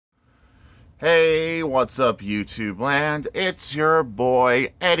Hey, what's up, YouTube land? It's your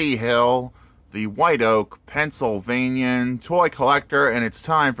boy, Eddie Hill, the White Oak, Pennsylvanian toy collector, and it's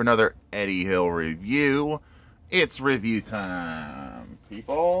time for another Eddie Hill review. It's review time,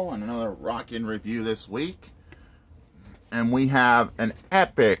 people, and another rockin' review this week. And we have an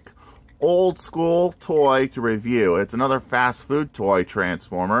epic, old-school toy to review. It's another fast food toy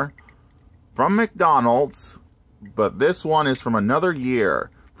transformer from McDonald's, but this one is from another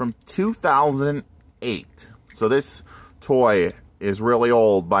year. From 2008. So this toy is really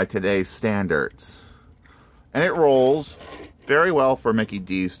old by today's standards. And it rolls very well for Mickey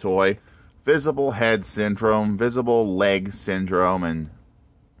D's toy. Visible head syndrome, visible leg syndrome, and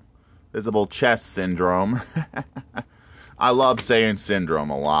visible chest syndrome. I love saying syndrome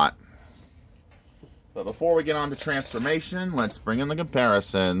a lot. But before we get on to transformation, let's bring in the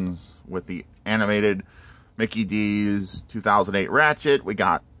comparisons with the animated Mickey D's 2008 Ratchet. We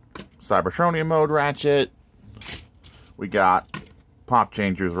got Cybertronian mode Ratchet. We got Pop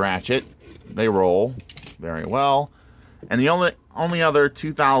Changers Ratchet. They roll very well. And the only other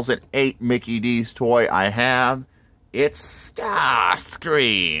 2008 Mickey D's toy I have, it's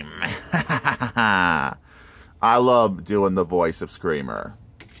Scream. I love doing the voice of Screamer.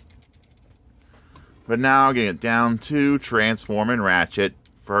 But now getting it down to transforming Ratchet.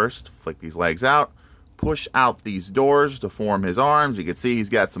 First, flick these legs out. Push out these doors to form his arms. You can see he's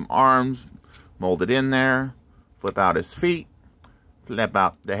got some arms molded in there. Flip out his feet. Flip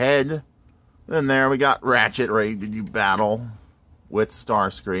out the head. Then there we got Ratchet ready to do battle with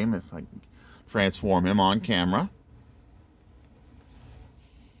Starscream, if I can transform him on camera.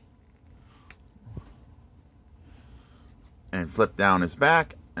 And flip down his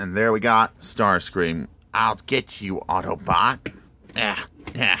back. And there we got Starscream. I'll get you, Autobot.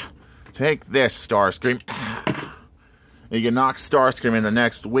 Take this, Starscream. You can knock Starscream in the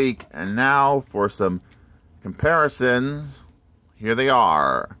next week. And now for some comparisons. Here they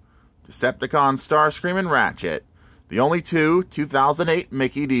are. Decepticon, Starscream, and Ratchet. The only two 2008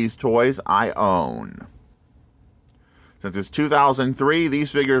 Mickey D's toys I own. Since it's 2003,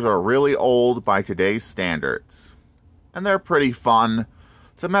 these figures are really old by today's standards. And they're pretty fun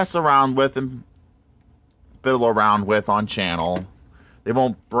to mess around with and fiddle around with on channel. They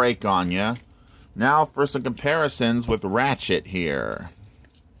won't break on you. Now for some comparisons with Ratchet here.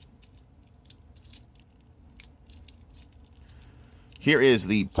 Here is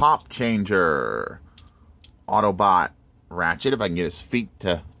the Pop Changer Autobot Ratchet, if I can get his feet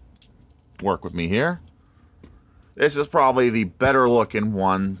to work with me here. This is probably the better looking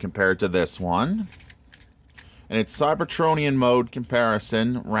one compared to this one. And it's Cybertronian mode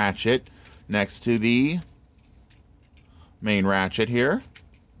comparison Ratchet next to the main Ratchet here.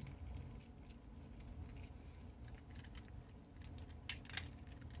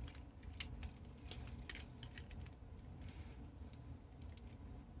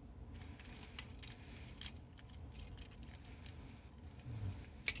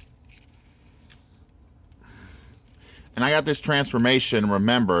 And I got this transformation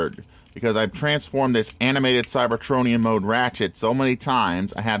remembered because I've transformed this animated Cybertronian mode Ratchet so many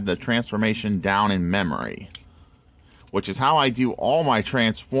times, I have the transformation down in memory. Which is how I do all my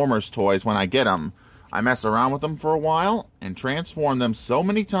Transformers toys when I get them. I mess around with them for a while and transform them so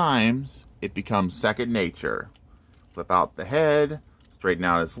many times, it becomes second nature. Flip out the head, straighten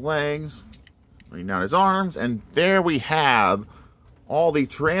out his legs, straighten out his arms, and there we have all the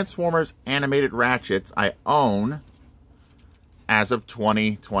Transformers animated Ratchets I own as of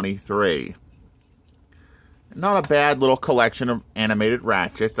 2023. Not a bad little collection of animated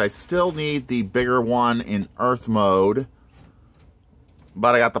Ratchets. I still need the bigger one in Earth mode.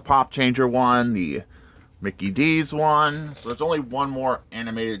 But I got the Pop Changer one, the Mickey D's one. So there's only one more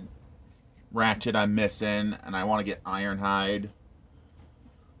animated Ratchet I'm missing. And I want to get Ironhide.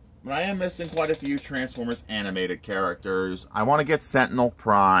 But I am missing quite a few Transformers animated characters. I want to get Sentinel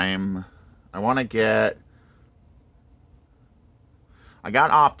Prime. I want to get... I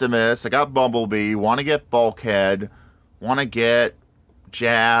got Optimus, I got Bumblebee, want to get Bulkhead, want to get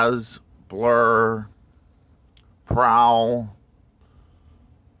Jazz, Blur, Prowl,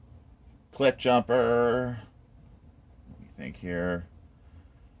 Clip Jumper, what do you think here?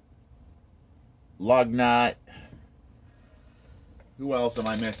 Lugnut, who else am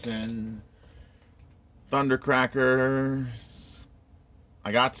I missing? Thundercrackers,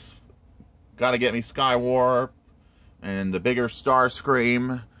 I got to get me Skywarp, and the bigger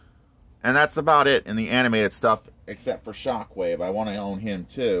Starscream. And that's about it in the animated stuff, except for Shockwave. I want to own him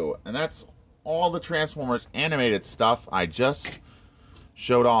too. And that's all the Transformers animated stuff I just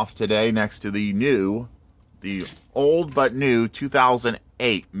showed off today next to the new the old but new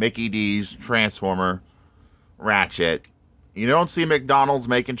 2008 Mickey D's Transformer Ratchet. You don't see McDonald's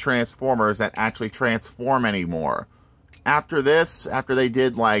making Transformers that actually transform anymore. After this, after they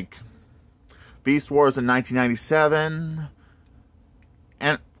did like Beast Wars in 1997,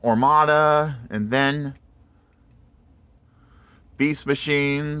 and Armada, and then Beast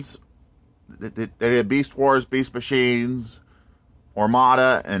Machines, they did Beast Wars, Beast Machines,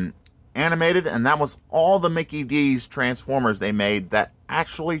 Armada, and animated, and that was all the Mickey D's Transformers they made that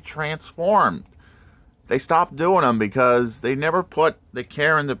actually transformed. They stopped doing them because they never put the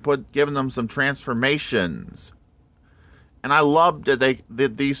care into giving them some transformations. And I loved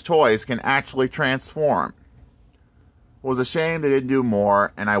that these toys can actually transform. It was a shame they didn't do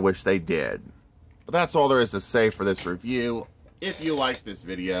more, and I wish they did. But that's all there is to say for this review. If you like this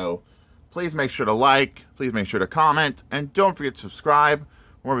video, please make sure to like, please make sure to comment, and don't forget to subscribe.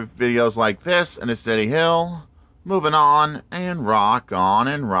 More videos like this, and this is Eddie Hill, moving on and rock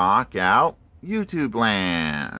out YouTube land.